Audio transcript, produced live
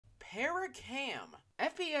Paracam.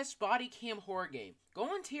 FPS body cam horror game. Go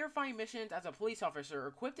on terrifying missions as a police officer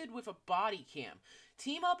equipped with a body cam.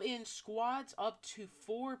 Team up in squads up to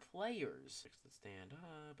 4 players. X to stand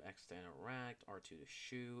up, X to interact, R2 to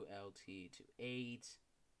shoot, LT to 8.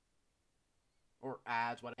 Or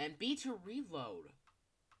ads, what? And B to reload.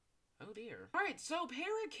 Oh dear. Alright, so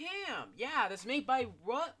Paracam. Yeah, that's made by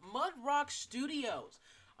Mudrock Studios.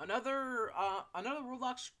 Another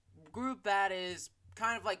Roblox group that is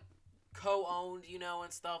kind of like co-owned, you know,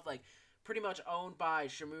 and stuff, like pretty much owned by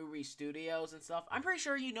Shimuri Studios and stuff. I'm pretty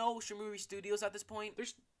sure you know Shimuri Studios at this point.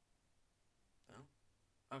 There's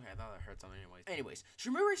okay, I thought I heard something anyways.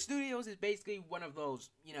 Shimuri Studios is basically one of those,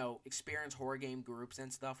 you know, experience horror game groups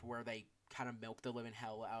and stuff where they kind of milk the living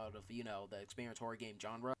hell out of, you know, the experience horror game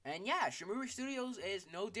genre. And yeah, Shimuri Studios is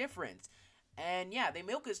no different. And yeah, they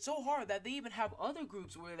milk it so hard that they even have other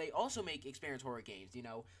groups where they also make experience horror games, you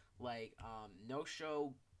know, like No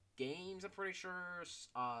Show Games, I'm pretty sure,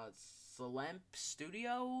 Salemp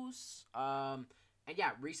Studios, and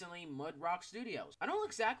yeah, recently Mudrock Studios. I don't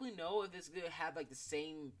exactly know if this had like the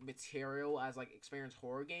same material as like experience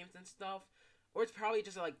horror games and stuff, or it's probably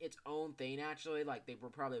just like its own thing actually. Like they were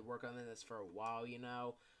probably working on this for a while, you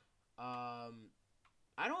know.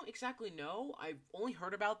 I don't exactly know. I've only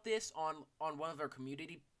heard about this on one of their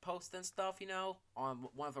community posts and stuff, you know, on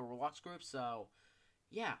one of the Roblox groups. So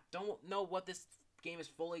yeah, don't know what this game is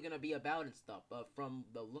fully gonna be about and stuff. But from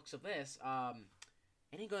the looks of this,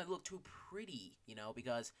 it ain't gonna look too pretty, you know,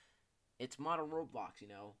 because it's modern Roblox, you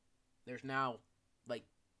know. There's now, like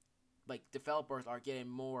developers are getting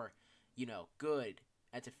more, you know, good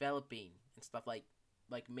at developing and stuff like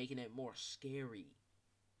making it more scary.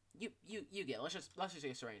 You get it. Let's just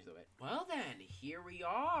get straight into it. Well then, here we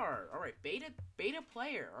are. All right, beta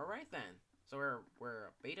player. All right then. So we're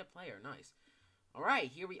a beta player. Nice. All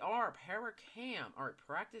right, here we are. Paracam. All right,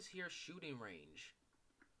 practice here. Shooting range.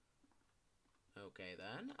 Okay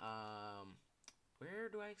then. Where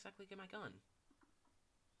do I exactly get my gun?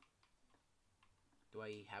 Do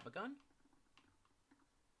I have a gun?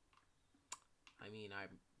 I mean,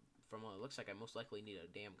 from what it looks like, I most likely need a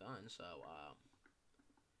damn gun. So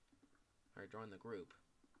alright, join the group.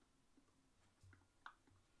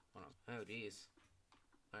 Oh, geez.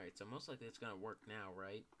 Alright, so most likely it's gonna work now,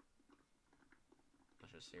 right?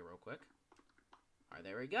 Let's just see real quick. Alright,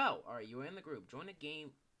 there we go. Alright, you're in the group. Join a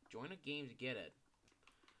game to get it.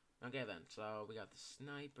 Okay then, so we got the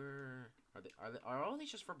sniper. Are all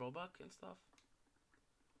these just for Robux and stuff?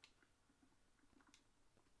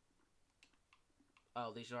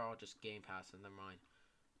 Oh, these are all just game passes, never mind.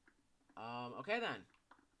 Okay then.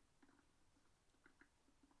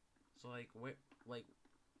 So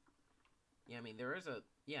yeah, I mean there is a,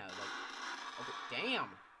 yeah, okay, damn.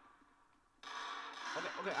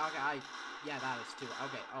 Okay, yeah, that is too,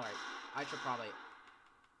 okay, alright. I should probably,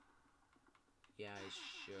 yeah, I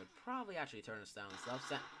should probably actually turn this down and stuff.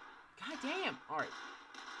 God damn!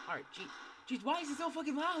 Alright, jeez, why is it so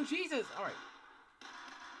fucking loud? Jesus! Alright.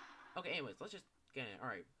 Okay, anyways, let's just get it.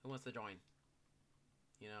 Alright, who wants to join?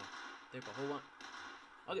 You know, take a whole one.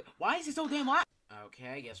 Okay, why is it so damn loud? Okay,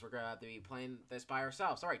 I guess we're gonna have to be playing this by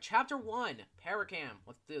ourselves. Alright, Chapter 1, Paracam.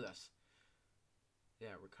 Let's do this.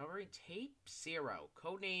 Yeah, Recovery Tape 0.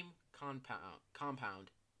 Codename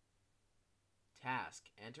Compound. Task.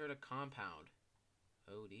 Enter the compound.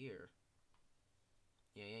 Oh dear.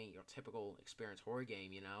 Yeah, it ain't your typical experience horror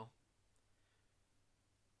game, you know?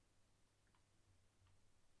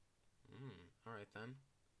 Alright then.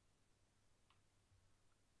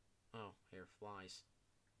 Oh, here, flies.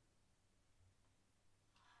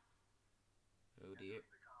 Oh dear.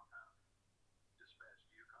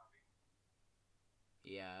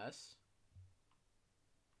 Yes.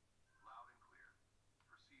 Loud and clear.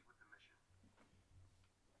 Proceed with the mission.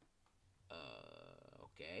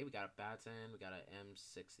 Okay, we got a baton, we got an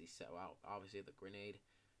M67, wow, obviously the grenade.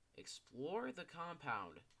 Explore the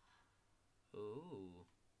compound. Ooh.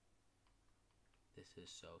 This is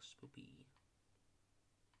so spooky.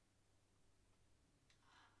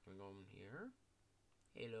 Can we go in here?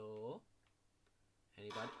 Hello?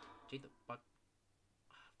 Anybody? Take the fuck.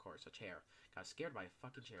 Of course, a chair. Got scared by a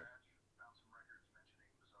fucking chair. Found some records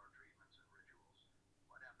mentioning bizarre treatments and rituals.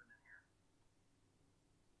 What happened in here?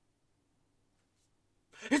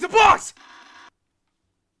 It's a box!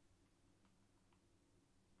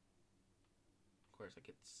 Of course, I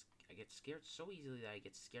get scared so easily that I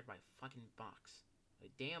get scared by a fucking box.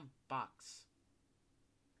 A damn box.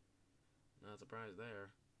 Not surprised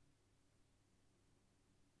there.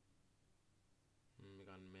 We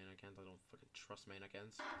got mannequins. I don't fucking trust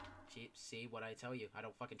mannequins. See what I tell you. I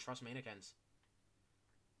don't fucking trust mannequins.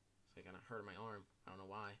 It's like gonna hurt my arm. I don't know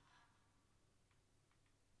why.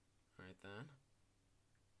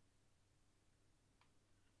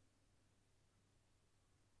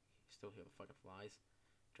 still hear the fucking flies.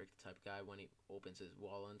 Drake the type of guy, when he opens his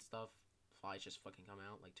wall and stuff, flies just fucking come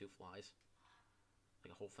out, like 2 flies.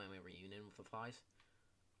 Like a whole family reunion with the flies.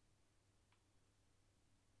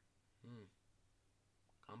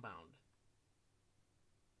 Compound.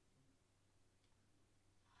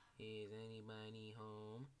 Is anybody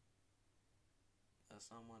home? Does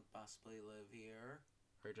someone possibly live here?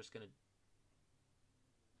 We're just gonna...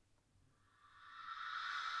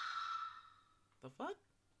 The fuck?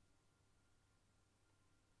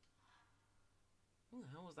 Who the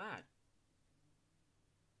hell was that?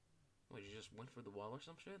 Wait, you just went for the wall or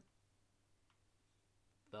some shit?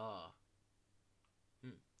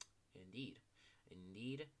 Indeed.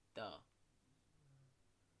 Indeed,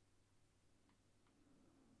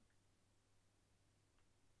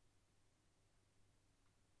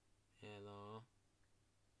 Hello.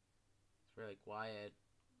 It's really quiet.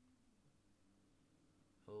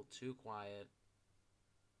 A little too quiet.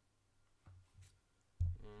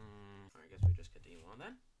 I guess we just continue on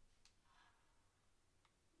then.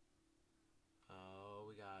 Oh,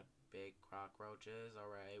 we got big cockroaches.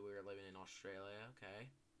 Alright, we're living in Australia. Okay.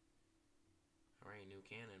 Alright, new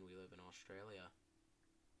canon. We live in Australia.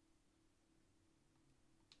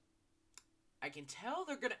 I can tell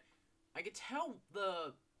they're gonna... I can tell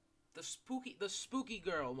the spooky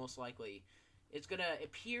girl, most likely, is gonna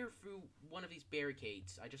appear through one of these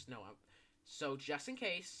barricades. I just know. So, just in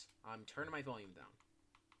case, I'm turning my volume down.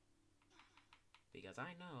 Because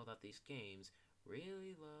I know that these games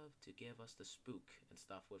really love to give us the spook and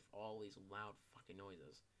stuff with all these loud fucking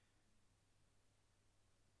noises.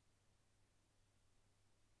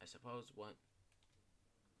 I suppose what...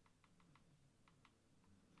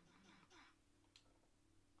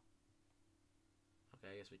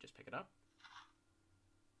 Okay, I guess we just pick it up.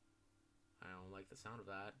 I don't like the sound of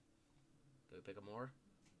that. Do we pick up more?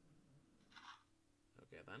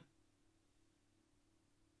 Okay, then.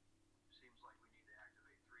 Seems like we need to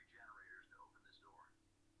activate 3 generators to open this door.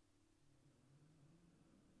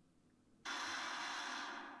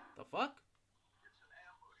 The fuck? It's an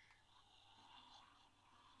ambush.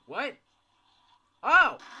 What?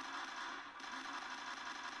 Oh!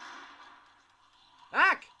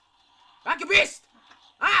 Back! Back, you beast!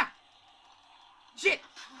 Ah! Shit!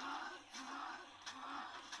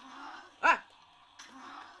 Ah!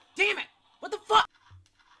 Damn it! What the fuck?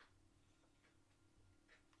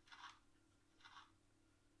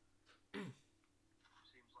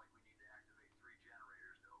 Seems like we need to activate 3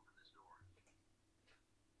 generators to open this door.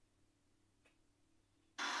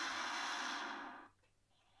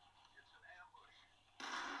 It's an ambush.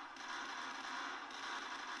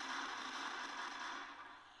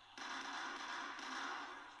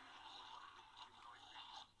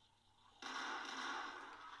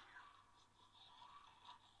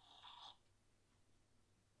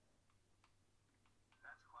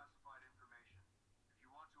 That's classified information. If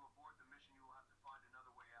you want to abort the mission, you will have to find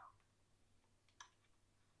another way out.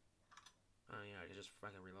 Oh yeah, I just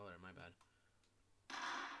fucking reloaded, my bad.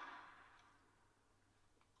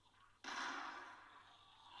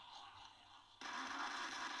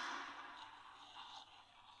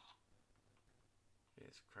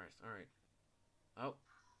 Jesus Christ, alright. Oh.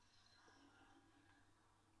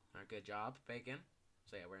 Alright, good job, Bacon.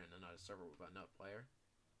 So yeah, we're in another server with another player.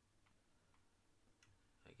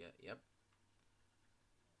 I get, yep.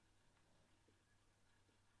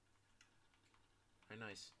 Very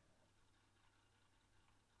nice.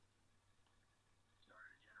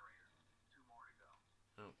 Started a generator. 2 more to go.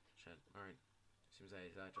 Oh, shit, alright. Seems that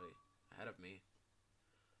he's actually ahead of me.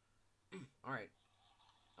 Alright.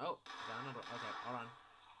 Oh, got another, okay, hold on.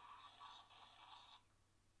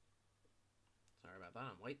 Sorry about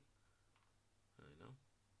that, I'm late. I know.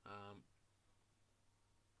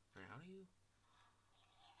 Alright, how do you...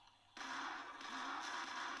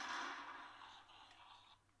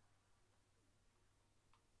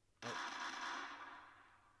 Oh.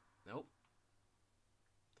 Nope.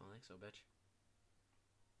 Don't think so, bitch.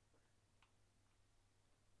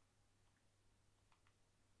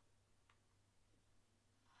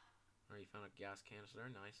 Alright, you found a gas canister,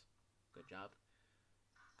 nice. Good job.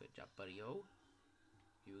 Good job, buddy-o.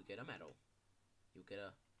 You get a medal. You get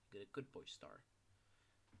a good boy star.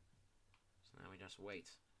 So now we just wait.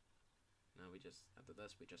 Now we just, after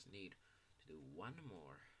this, we just need to do one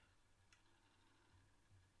more.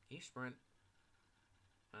 Can you sprint?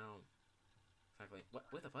 I don't exactly. What?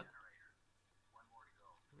 Where the fuck? One more to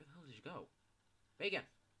go. Where the hell did you go? Bacon!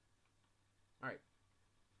 Alright.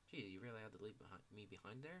 Gee, you really had to leave me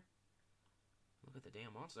behind there? Look at the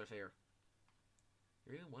damn monsters here.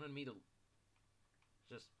 You really wanted me to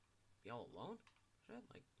just be all alone? Shit,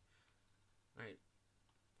 like... Alright.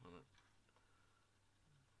 Hold on.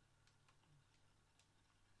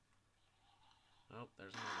 Oh,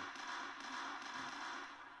 there's another one.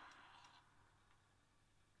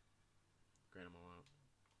 Grade them all out.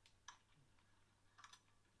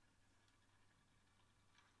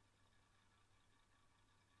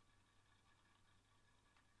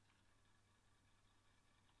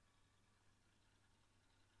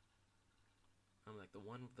 I'm like the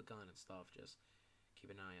one with the gun and stuff. Just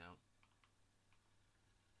keep an eye out.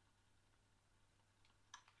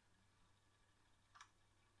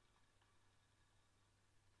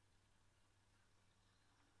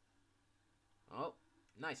 Oh,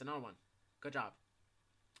 nice, another one. Good job.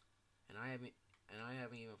 And I haven't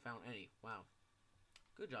even found any. Wow.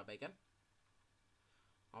 Good job, Bacon.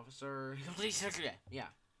 Officer. Yeah.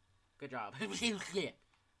 Good job.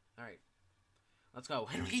 Alright. Let's go.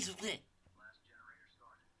 Last generator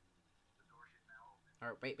started. The door should now open.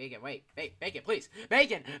 Alright, wait, Bacon, wait. Bacon, please.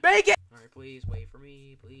 Bacon! Bacon! Alright, please, wait for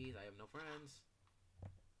me. Please, I have no friends.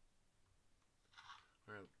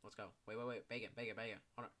 Alright, let's go. Wait. Bacon.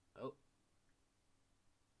 Hold on. Oh.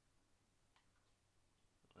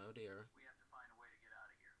 Oh, dear. We have to find a way to get out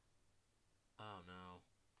of here. Oh, no.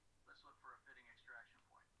 Let's look for a fitting extraction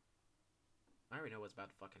point. I already know what's about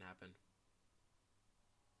to fucking happen.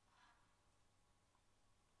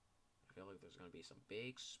 I feel like there's gonna be some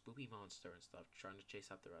big spooky monster and stuff trying to chase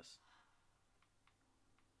after us.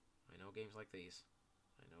 I know games like these.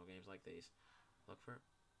 Look for...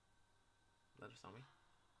 Let us tell me.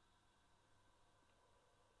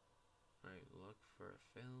 Alright, look for a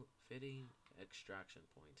fitting extraction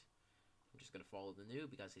point. I'm just gonna follow the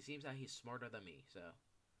noob because he seems that he's smarter than me, so...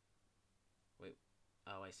 Wait.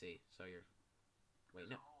 Oh, I see. So you're... Wait,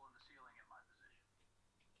 no. There's a hole in the ceiling at my position.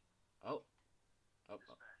 Oh.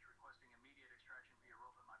 Dispatch, requesting immediate extraction via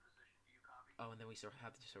rope at my position. Do you copy? Oh, and then we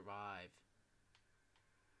have to survive.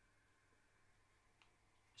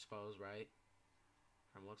 I suppose, right?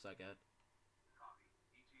 Looks like it. Copy.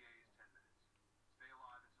 ETA is 10 minutes. Stay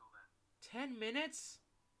alive until then. 10 minutes?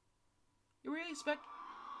 You really expect...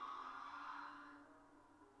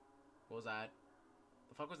 What was that?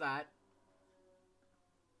 The fuck was that?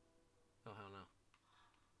 Oh, hell no.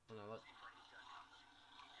 Oh, no, look. Seems like he's got company.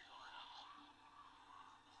 Keep your guard up.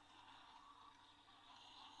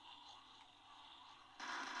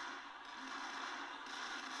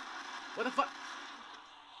 What the fuck?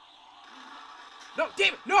 No,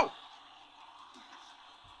 damn it, no!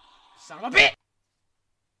 Son of a bitch!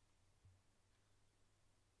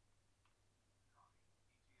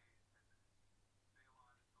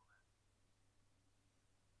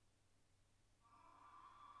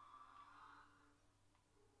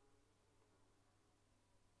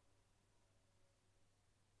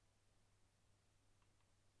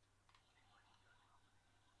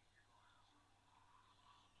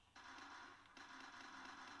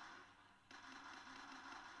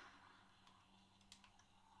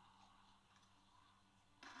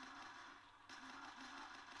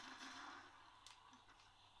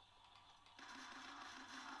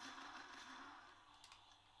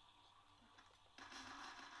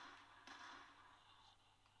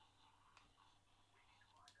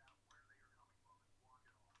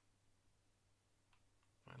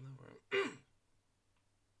 Finally, we're...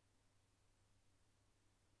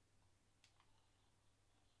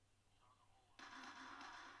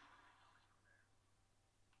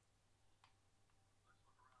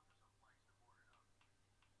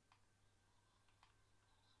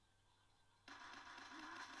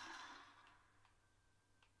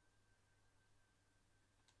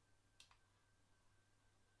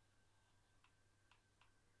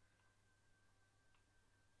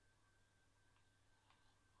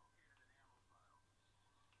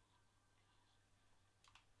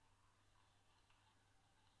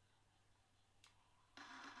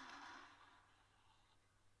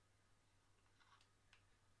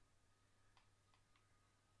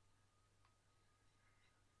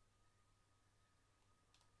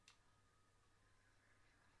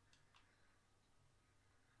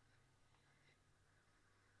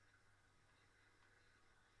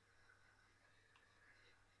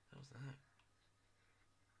 How's that?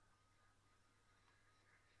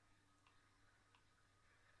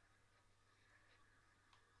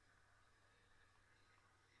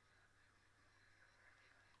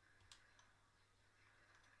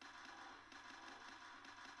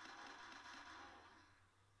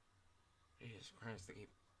 Jesus Christ, they keep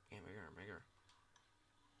getting bigger and bigger.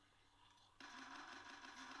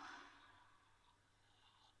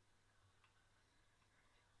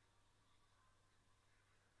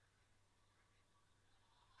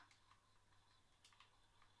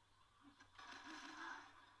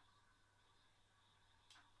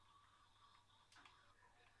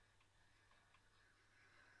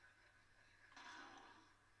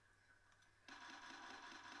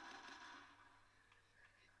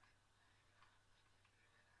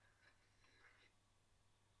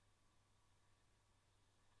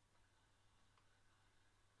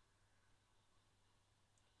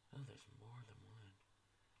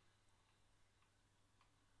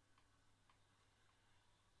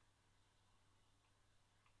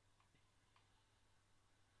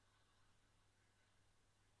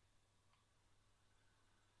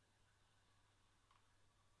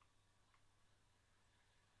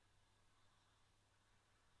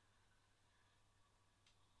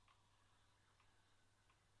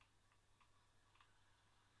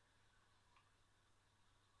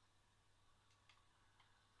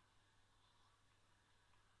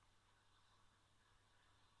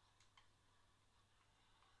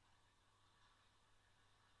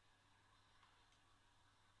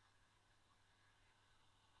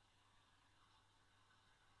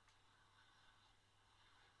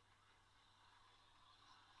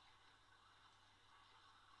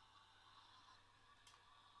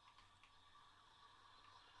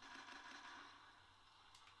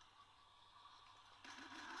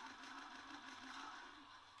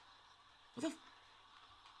 What the f-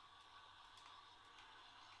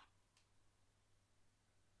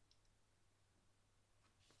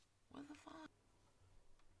 What the fuck?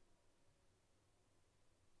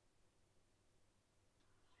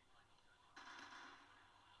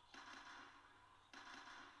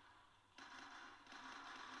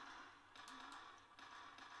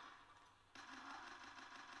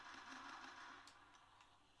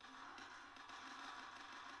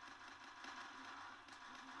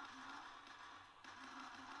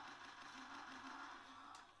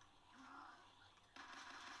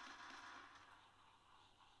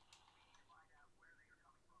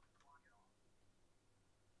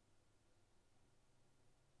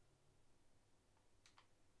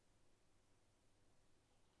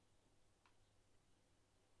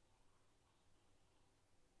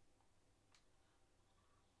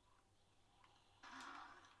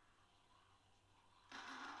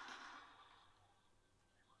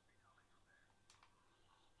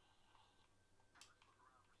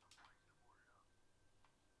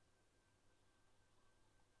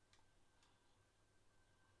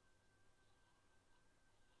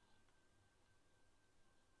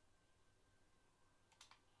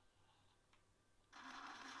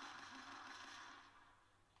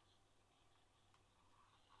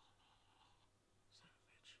 Son of a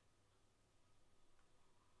bitch.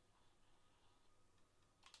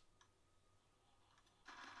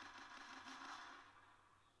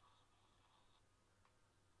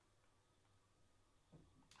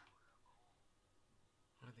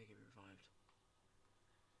 Why did they get revived?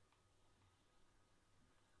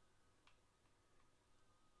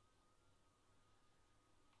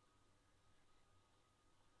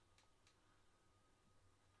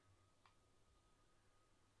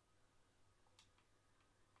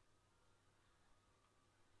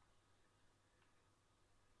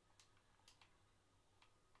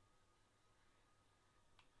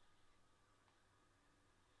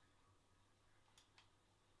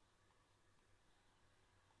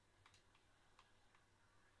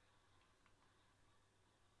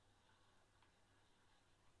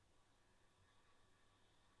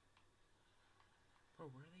 Bro,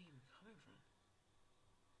 where are they even coming from?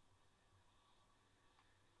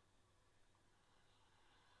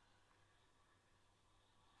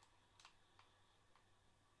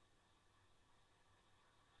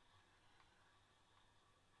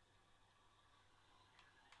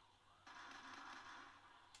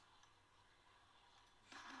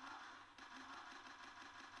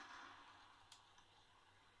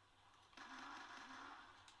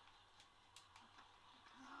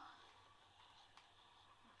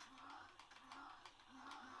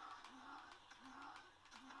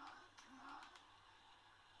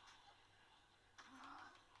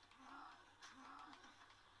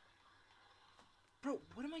 Bro,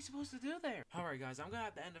 what am I supposed to do there? Alright, guys, I'm gonna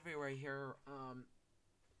have to end the video right here.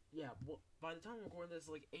 Yeah, well, by the time I'm recording this,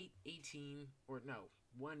 like 8:18, or no,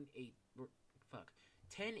 1:8, fuck,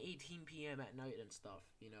 10:18 p.m. at night and stuff,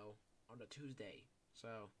 you know, on a Tuesday.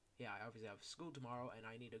 So, yeah, I obviously have school tomorrow, and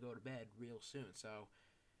I need to go to bed real soon. So,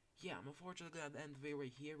 yeah, I'm unfortunately gonna have to end the video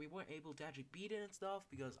right here. We weren't able to actually beat it and stuff,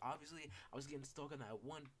 because obviously I was getting stuck on that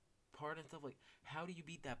one part and stuff. Like, how do you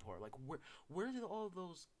beat that part? Like, where did all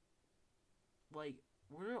those, like,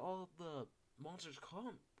 where all the monsters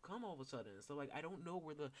come all of a sudden? So like I don't know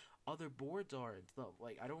where the other boards are and stuff.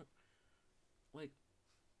 Like I don't like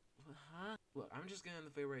huh? Look, I'm just gonna end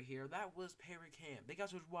the video right here. That was Paracam. Thank you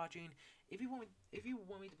guys for watching. If you want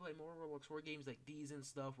me to play more Roblox horror games like these and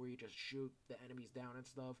stuff where you just shoot the enemies down and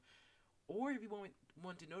stuff, or if you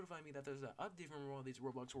want to notify me that there's an update from one of these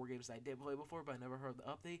Roblox horror games that I did play before but I never heard the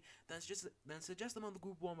update, then suggest them on the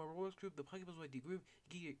group wall, my Roblox group, the PuggyPugsonYT group.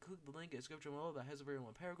 You can click the link in the description below that has a very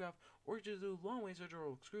long paragraph, or just do a long way search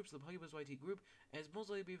Roblox groups, the PuggyPugsonYT group, and it's most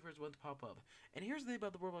likely be the first one to pop up. And here's the thing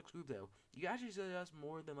about the Roblox group though, you can actually suggest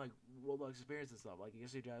more than like Roblox experience and stuff. Like you can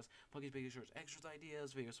suggest Puggy's Big Shorts extras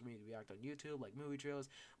ideas, videos for me to react on YouTube, like movie trailers.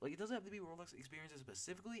 Like it doesn't have to be Roblox experiences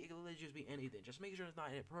specifically, it can literally just be anything. Just make sure it's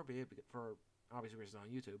not inappropriate for obviously we're still on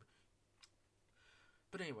YouTube.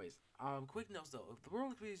 But anyways, quick notes though. If the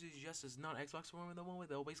Roblox Gameplays is just as not Xbox support in the moment,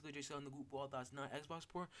 they'll basically just on the group wall that's not Xbox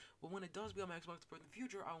support. But when it does become Xbox support in the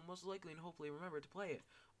future, I will most likely and hopefully remember to play it.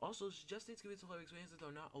 Also, suggesting Skibidi Toilet experiences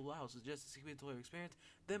are not allowed. Suggest Skibidi Toilet experience,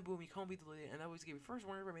 then boom, you can't be deleted, and that way give you first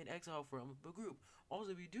warning remain exiled from the group.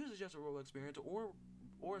 Also, if you do suggest a Roblox experience or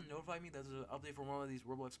notify me that there's an update from one of these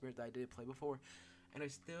Roblox experiences that I did play before, and I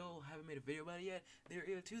still haven't made a video about it yet, there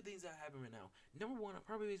are two things that happen right now. Number one, I'm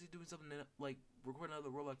probably basically doing something like recording other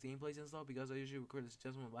Roblox gameplays and stuff because I usually record this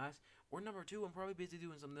just one last. Or number two, I'm probably busy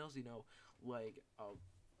doing something else, you know, like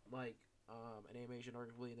an animation or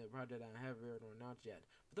completing the project I have here or not yet.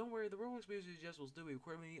 But don't worry, the Roblox experiences just will still be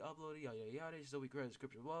recording, uploading, yada yada yada. Still be created in the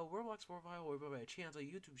description below. Roblox profile or a channel, a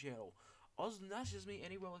YouTube channel. Also, not just me.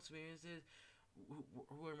 Any Roblox experiences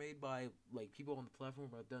who are made by like people on the platform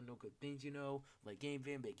who have done no good things, like Game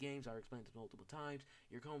Fan, Big Games. I explained this multiple times.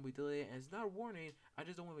 Your account will be deleted, and it's not a warning. I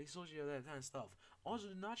just don't want to be associated with that kind of stuff. Also,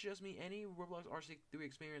 not just me. Any Roblox R63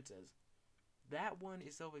 experiences. That one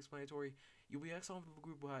is self-explanatory. You'll be exiled from the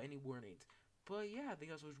group without any warnings. But yeah, thank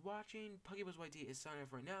you guys for watching. PuggyPugsonYT is signing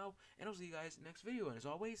off right now, and I'll see you guys next video. And as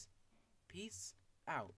always, peace out.